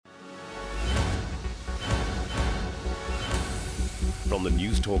From the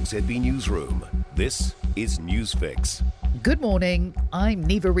Newstalk ZB Newsroom, this is Newsfix. Good morning, I'm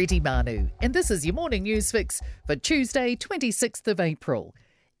Neva Reddy Manu, and this is your morning Newsfix for Tuesday, 26th of April.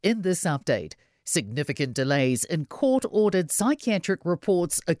 In this update, significant delays in court-ordered psychiatric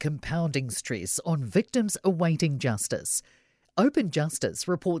reports are compounding stress on victims awaiting justice. Open Justice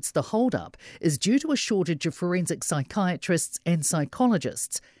reports the hold-up is due to a shortage of forensic psychiatrists and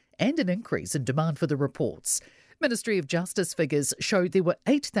psychologists and an increase in demand for the reports. Ministry of Justice figures showed there were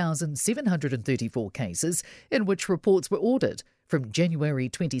 8,734 cases in which reports were ordered from January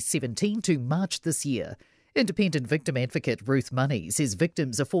 2017 to March this year. Independent victim advocate Ruth Money says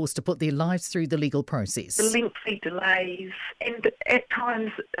victims are forced to put their lives through the legal process. The lengthy delays and at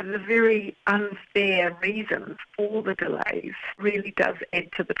times the very unfair reasons for the delays really does add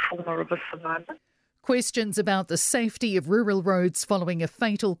to the trauma of a survivor. Questions about the safety of rural roads following a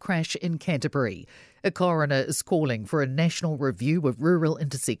fatal crash in Canterbury. A coroner is calling for a national review of rural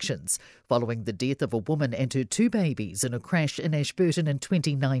intersections following the death of a woman and her two babies in a crash in Ashburton in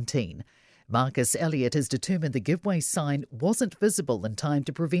 2019. Marcus Elliott has determined the give-way sign wasn't visible in time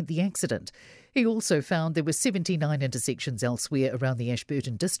to prevent the accident. He also found there were 79 intersections elsewhere around the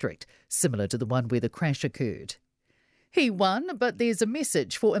Ashburton district, similar to the one where the crash occurred. He won, but there's a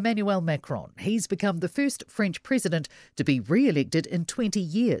message for Emmanuel Macron. He's become the first French president to be re-elected in 20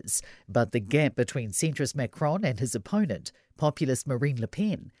 years. But the gap between centrist Macron and his opponent, populist Marine Le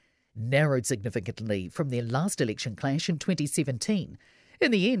Pen, narrowed significantly from their last election clash in 2017.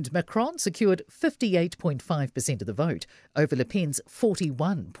 In the end, Macron secured 58.5% of the vote over Le Pen's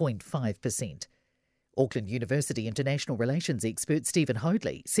 41.5%. Auckland University International Relations expert Stephen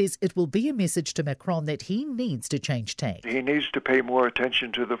Hoadley says it will be a message to Macron that he needs to change tack. He needs to pay more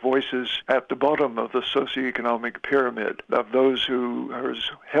attention to the voices at the bottom of the socioeconomic pyramid, of those whose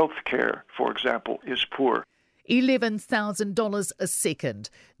health care, for example, is poor. $11,000 a second.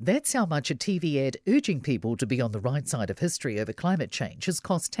 That's how much a TV ad urging people to be on the right side of history over climate change has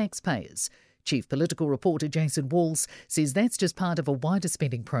cost taxpayers. Chief political reporter Jason Walls says that's just part of a wider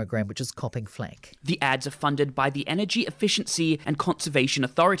spending program which is copping flack. The ads are funded by the Energy Efficiency and Conservation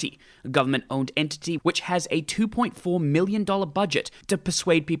Authority, a government-owned entity which has a $2.4 million budget to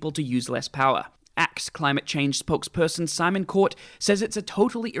persuade people to use less power. ACT's climate change spokesperson Simon Court says it's a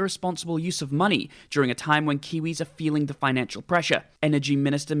totally irresponsible use of money during a time when Kiwis are feeling the financial pressure. Energy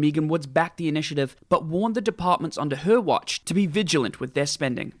Minister Megan Woods backed the initiative but warned the departments under her watch to be vigilant with their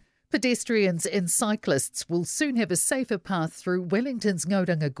spending. Pedestrians and cyclists will soon have a safer path through Wellington's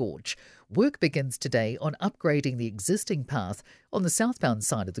Ngauranga Gorge. Work begins today on upgrading the existing path on the southbound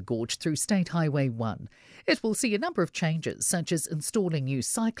side of the gorge through State Highway 1. It will see a number of changes, such as installing new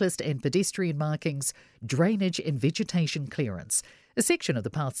cyclist and pedestrian markings, drainage and vegetation clearance. A section of the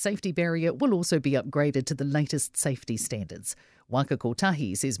path safety barrier will also be upgraded to the latest safety standards. Waka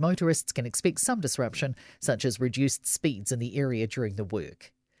Kotahi says motorists can expect some disruption, such as reduced speeds in the area during the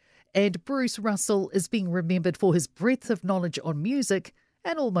work. And Bruce Russell is being remembered for his breadth of knowledge on music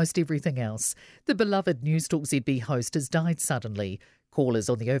and almost everything else. The beloved Newstalk ZB host has died suddenly. Callers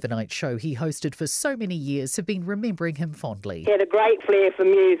on the overnight show he hosted for so many years have been remembering him fondly. He had a great flair for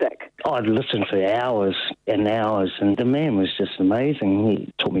music. I'd listen for hours and hours, and the man was just amazing.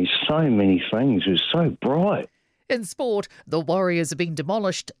 He taught me so many things. He was so bright. In sport, the Warriors have been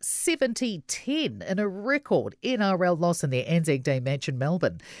demolished 70-10 in a record NRL loss in their Anzac Day match in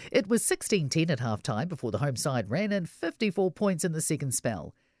Melbourne. It was 16-10 at half-time before the home side ran in 54 points in the second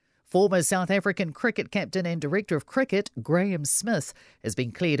spell. Former South African cricket captain and director of cricket, Graham Smith, has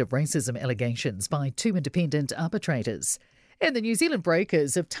been cleared of racism allegations by two independent arbitrators. And the New Zealand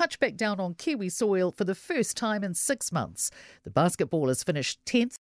Breakers have touched back down on Kiwi soil for the first time in 6 months. The basketballers finished 10th